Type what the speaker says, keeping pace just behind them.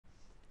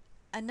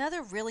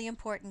Another really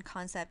important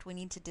concept we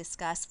need to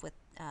discuss with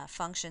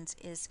functions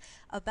is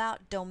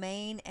about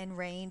domain and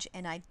range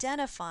and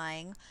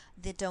identifying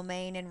the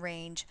domain and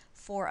range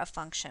for a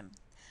function.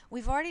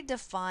 We've already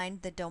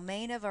defined the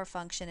domain of our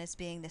function as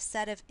being the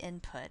set of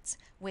inputs,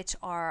 which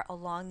are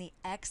along the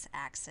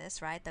x-axis,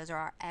 right? Those are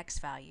our x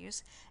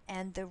values.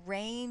 And the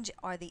range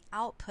are the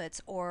outputs,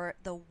 or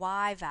the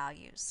y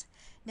values.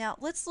 Now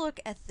let's look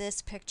at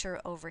this picture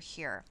over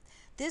here.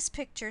 This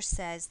picture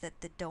says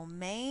that the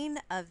domain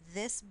of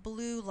this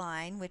blue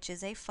line, which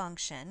is a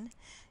function,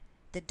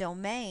 the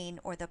domain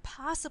or the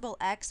possible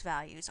x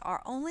values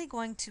are only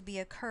going to be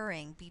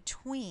occurring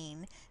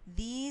between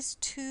these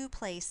two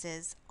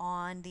places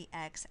on the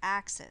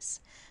x-axis.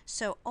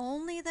 So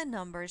only the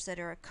numbers that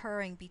are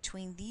occurring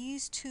between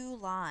these two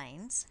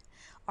lines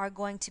are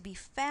going to be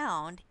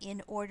found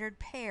in ordered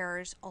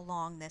pairs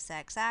along this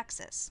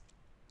x-axis.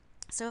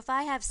 So if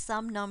I have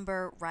some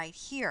number right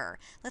here,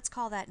 let's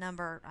call that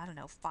number, I don't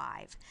know,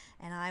 5,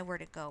 and I were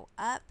to go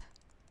up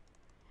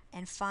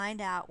and find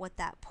out what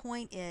that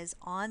point is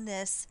on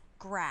this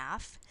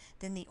graph,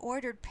 then the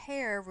ordered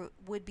pair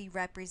would be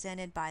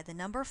represented by the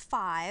number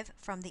 5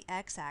 from the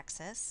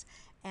x-axis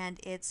and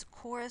its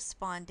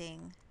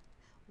corresponding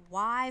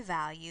y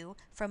value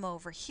from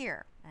over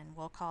here, and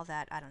we'll call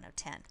that, I don't know,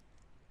 10.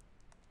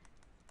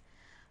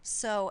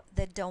 So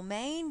the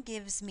domain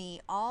gives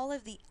me all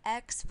of the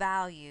x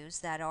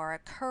values that are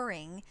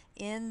occurring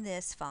in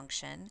this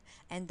function,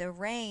 and the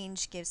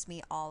range gives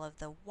me all of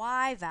the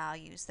y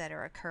values that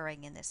are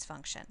occurring in this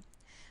function.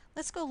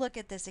 Let's go look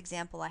at this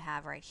example I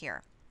have right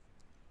here.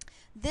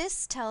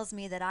 This tells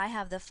me that I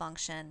have the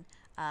function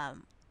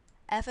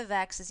f of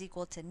x is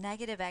equal to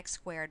negative x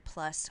squared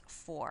plus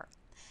 4.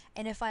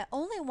 And if I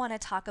only want to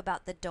talk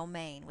about the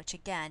domain, which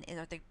again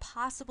are the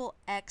possible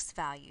x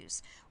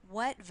values,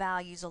 what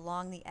values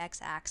along the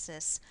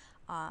x-axis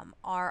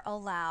are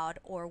allowed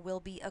or will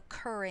be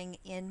occurring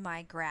in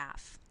my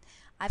graph.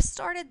 I've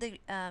started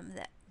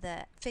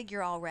the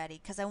figure already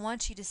because I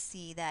want you to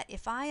see that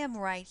if I am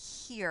right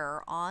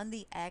here on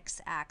the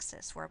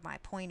x-axis where my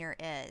pointer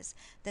is,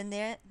 then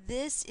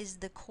this is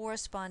the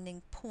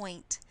corresponding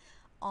point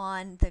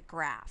on the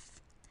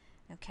graph.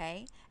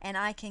 Okay, and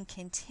I can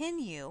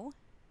continue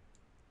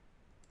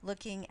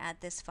looking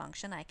at this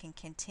function. I can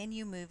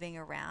continue moving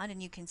around,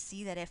 and you can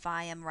see that if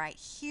I am right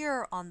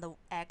here on the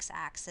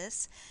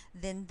x-axis,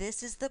 then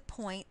this is the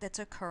point that's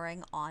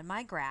occurring on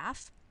my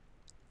graph.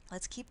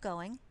 Let's keep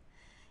going,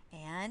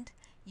 and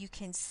you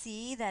can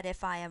see that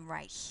if I am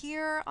right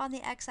here on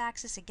the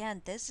x-axis,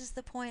 again, this is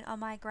the point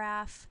on my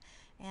graph,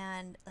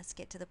 and let's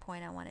get to the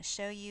point I want to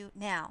show you.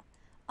 Now,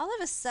 all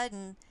of a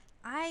sudden,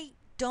 I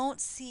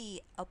don't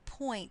see a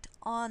point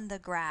on the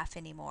graph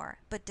anymore.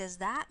 But does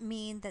that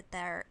mean that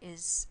there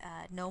is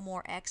no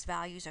more x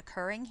values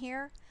occurring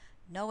here?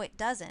 No, it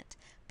doesn't.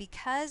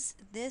 Because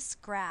this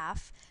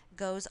graph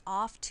goes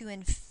off to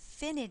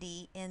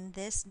infinity in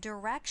this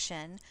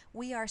direction,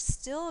 we are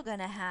still going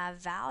to have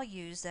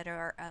values that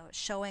are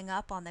showing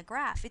up on the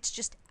graph. It's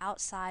just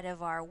outside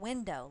of our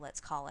window,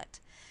 let's call it.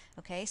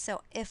 Okay,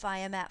 so if I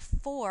am at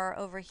 4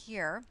 over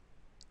here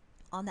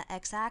on the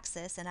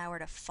x-axis and I were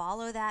to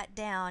follow that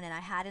down and I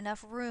had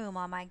enough room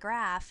on my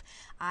graph,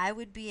 I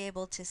would be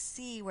able to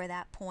see where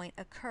that point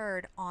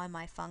occurred on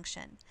my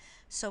function.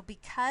 So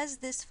because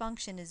this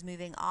function is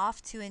moving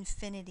off to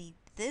infinity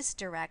this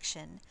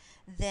direction,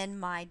 then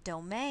my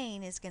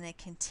domain is going to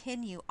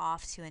continue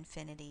off to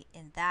infinity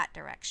in that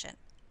direction.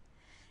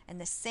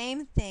 And the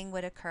same thing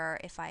would occur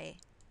if I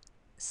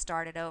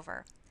started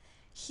over.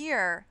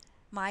 Here,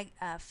 my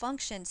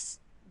functions,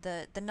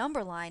 the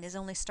number line is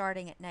only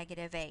starting at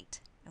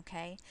 -8.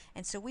 Okay,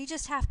 and so we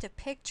just have to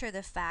picture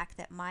the fact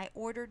that my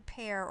ordered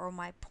pair or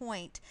my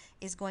point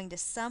is going to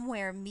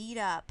somewhere meet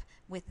up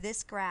with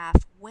this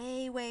graph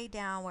way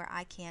down where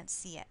I can't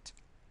see it.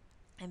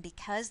 And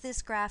because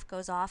this graph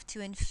goes off to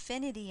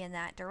infinity in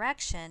that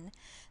direction,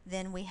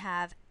 then we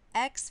have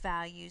x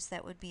values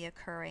that would be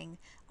occurring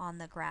on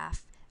the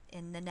graph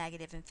in the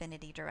negative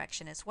infinity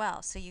direction as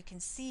well. So you can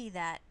see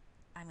that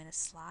I'm going to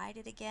slide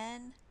it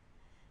again,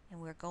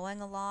 and we're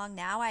going along.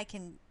 Now I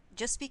can,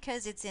 just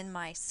because it's in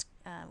my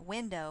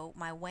window,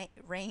 my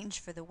range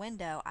for the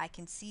window, I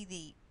can see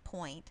the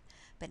point,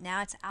 but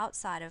now it's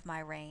outside of my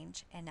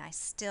range and I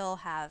still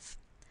have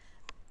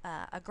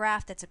a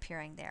graph that's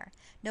appearing there.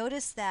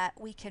 Notice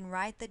that we can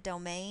write the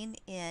domain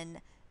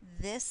in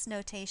this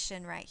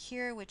notation right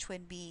here, which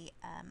would be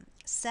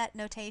set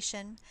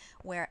notation,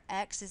 where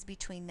x is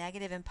between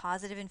negative and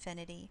positive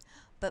infinity,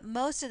 but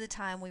most of the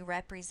time we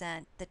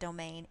represent the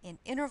domain in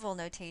interval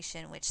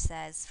notation, which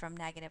says from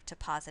negative to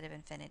positive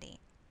infinity.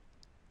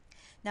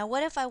 Now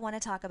what if I want to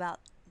talk about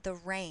the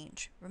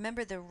range?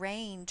 Remember, the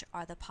range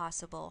are the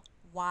possible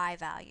y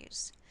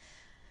values.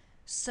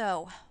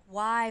 So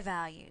y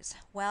values,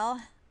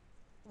 well,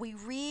 we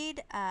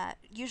read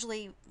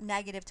usually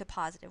negative to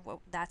positive.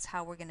 Well, that's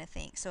how we're going to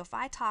think. So if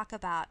I talk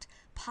about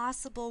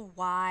possible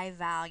y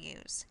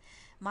values,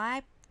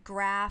 my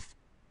graph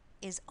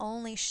is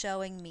only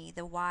showing me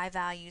the y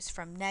values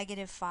from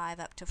 -5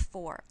 up to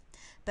 4.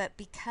 But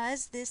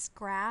because this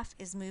graph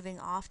is moving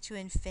off to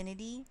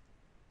infinity,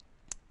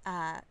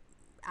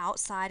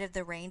 outside of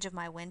the range of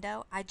my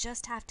window, I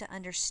just have to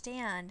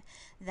understand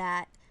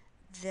that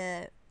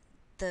the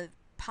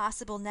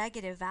possible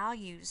negative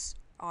values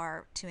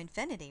are to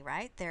infinity,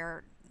 right?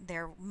 They're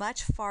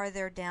much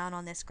farther down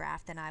on this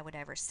graph than I would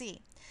ever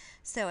see.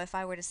 So if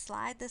I were to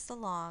slide this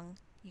along,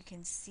 you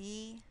can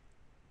see,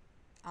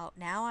 oh,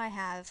 now I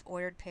have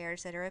ordered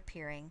pairs that are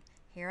appearing.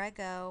 Here I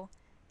go,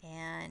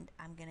 and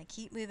I'm going to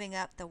keep moving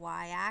up the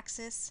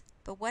y-axis.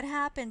 But what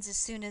happens as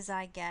soon as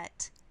I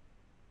get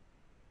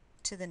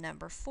to the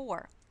number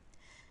 4?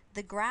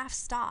 The graph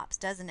stops,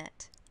 doesn't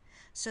it?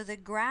 So the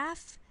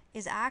graph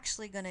is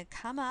actually going to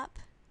come up,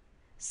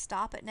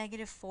 stop at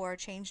 -4,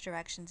 change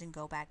directions, and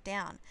go back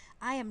down.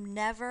 I am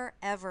never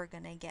ever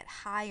going to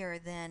get higher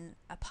than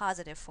a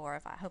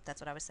 +4. I hope that's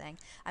what I was saying.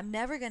 I'm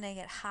never going to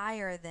get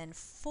higher than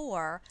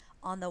 4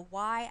 on the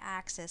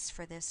y-axis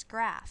for this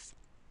graph.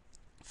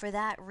 For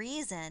that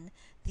reason,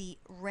 the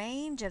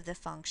range of the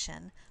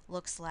function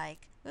looks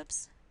like,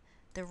 oops,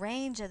 the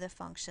range of the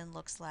function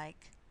looks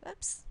like,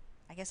 oops,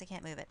 I guess I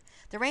can't move it.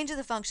 The range of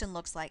the function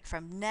looks like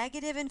from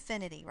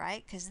 -infinity,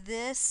 right? Because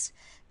this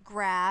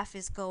graph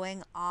is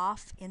going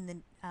off in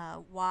the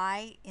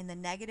in the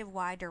negative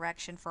y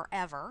direction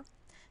forever.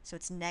 So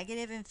it's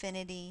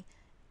 -infinity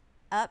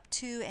up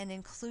to and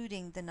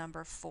including the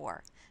number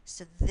 4.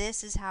 So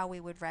this is how we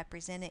would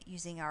represent it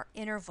using our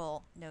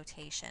interval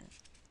notation.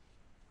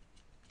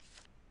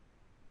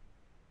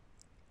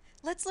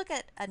 Let's look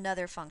at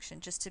another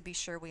function just to be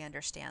sure we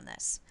understand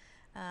this.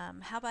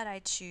 How about I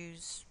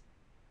choose,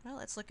 well,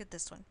 let's look at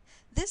this one.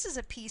 This is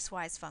a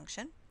piecewise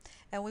function,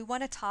 and we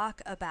want to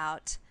talk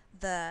about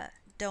the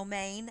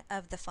domain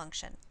of the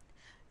function.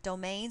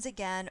 Domains,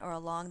 again, are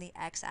along the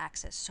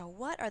x-axis. So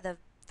what are the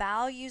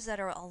values that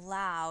are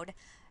allowed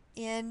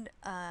in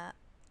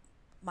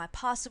my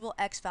possible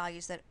x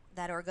values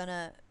that are going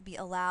to be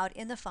allowed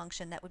in the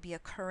function that would be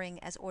occurring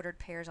as ordered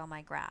pairs on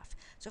my graph?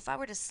 So if I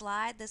were to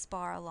slide this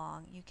bar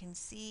along, you can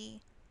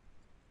see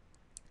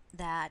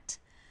that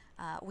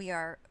we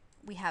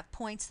have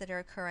points that are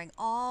occurring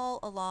all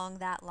along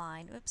that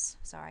line. Oops,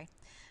 sorry.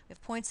 We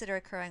have points that are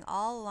occurring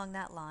all along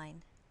that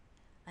line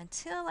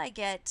until I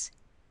get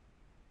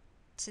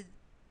to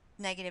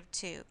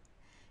 -2.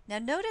 Now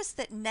notice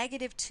that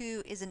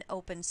 -2 is an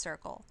open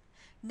circle.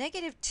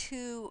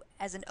 -2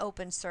 as an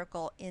open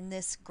circle in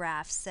this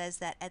graph says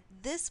that at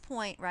this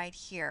point right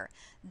here,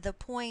 the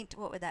point,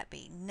 what would that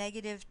be?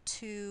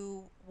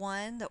 -2,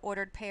 1, the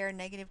ordered pair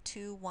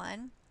 -2,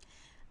 1.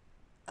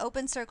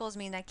 Open circles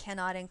mean I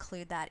cannot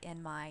include that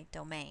in my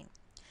domain.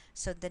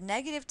 So the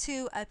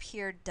 -2 up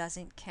here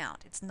doesn't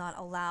count. It's not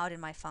allowed in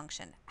my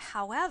function.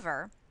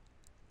 However,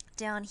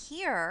 down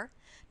here,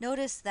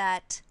 notice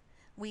that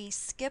we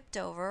skipped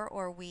over,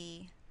 or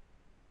we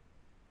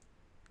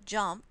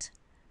jumped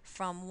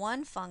from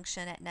one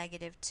function at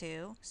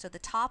 -2, so the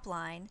top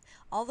line,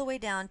 all the way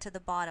down to the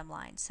bottom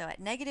line. So at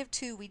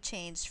 -2 we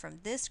changed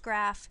from this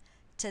graph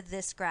to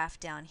this graph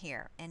down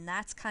here, and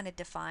that's kind of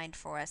defined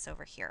for us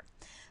over here.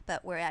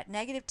 But we're at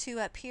 -2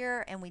 up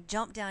here, and we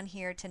jump down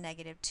here to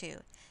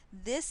 -2.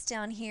 This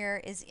down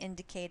here is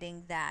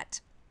indicating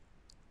that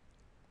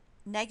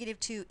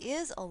 -2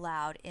 is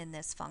allowed in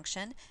this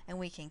function, and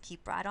we can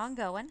keep right on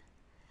going.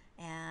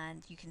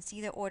 And you can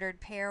see the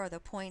ordered pair or the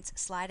points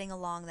sliding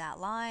along that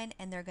line,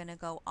 and they're going to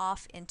go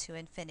off into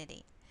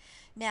infinity.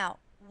 Now,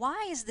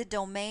 why is the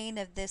domain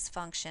of this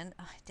function,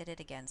 oh, I did it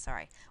again,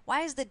 sorry.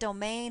 Why is the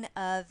domain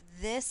of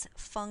this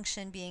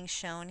function being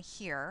shown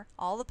here,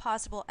 all the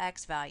possible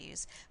x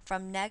values,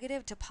 from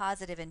negative to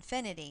positive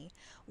infinity,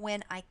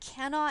 when I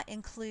cannot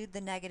include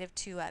the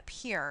 -2 up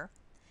here,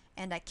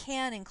 and I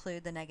can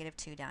include the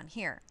 -2 down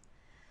here?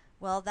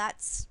 Well,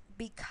 that's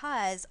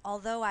because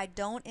although I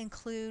don't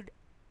include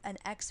an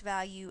x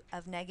value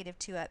of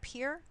 -2 up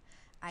here,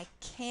 I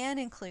can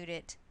include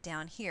it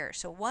down here.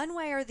 So one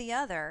way or the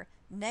other,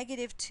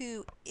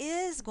 -2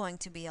 is going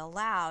to be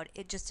allowed.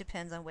 It just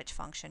depends on which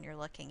function you're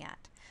looking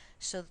at.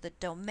 So the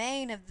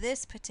domain of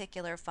this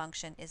particular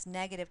function is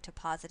negative to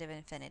positive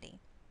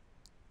infinity.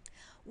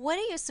 What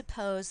do you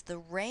suppose the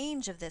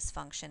range of this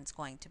function is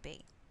going to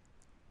be?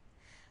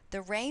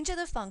 The range of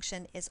the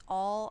function is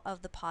all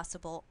of the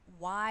possible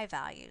y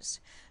values.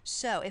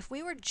 So if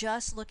we were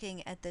just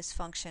looking at this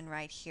function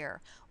right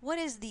here, what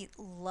is the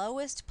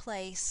lowest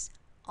place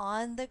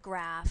on the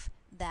graph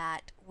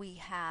that we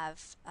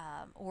have,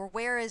 or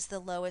where is the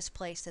lowest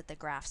place that the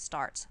graph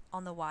starts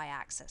on the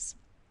y-axis?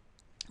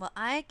 Well,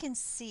 I can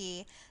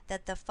see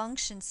that the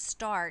function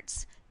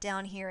starts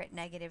down here at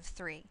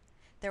 -3.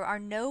 There are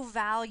no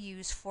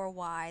values for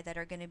y that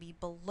are going to be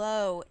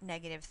below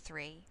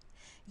 -3.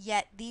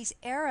 Yet these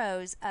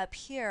arrows up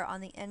here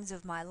on the ends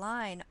of my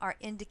line are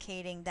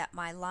indicating that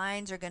my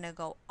lines are going to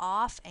go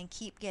off and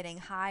keep getting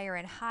higher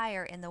and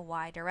higher in the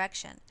y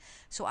direction.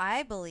 So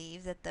I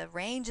believe that the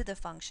range of the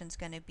function is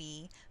going to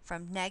be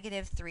from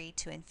 -3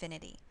 to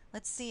infinity.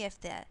 Let's see if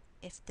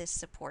this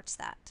supports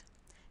that.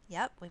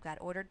 Yep, we've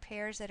got ordered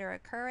pairs that are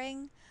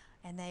occurring.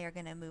 and they are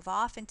going to move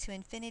off into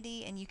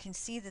infinity, and you can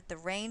see that the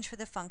range for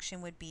the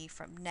function would be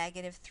from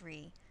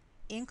 -3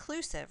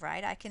 inclusive,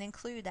 right? I can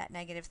include that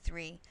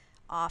 -3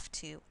 off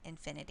to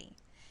infinity.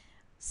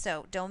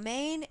 So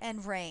domain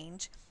and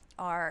range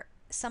are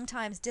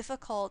sometimes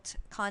difficult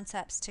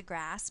concepts to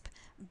grasp,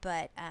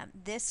 but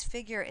this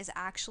figure is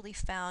actually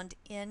found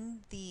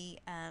in the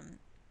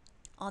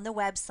on the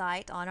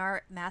website, on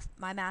our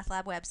My Math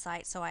Lab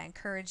website, so I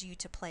encourage you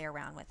to play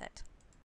around with it.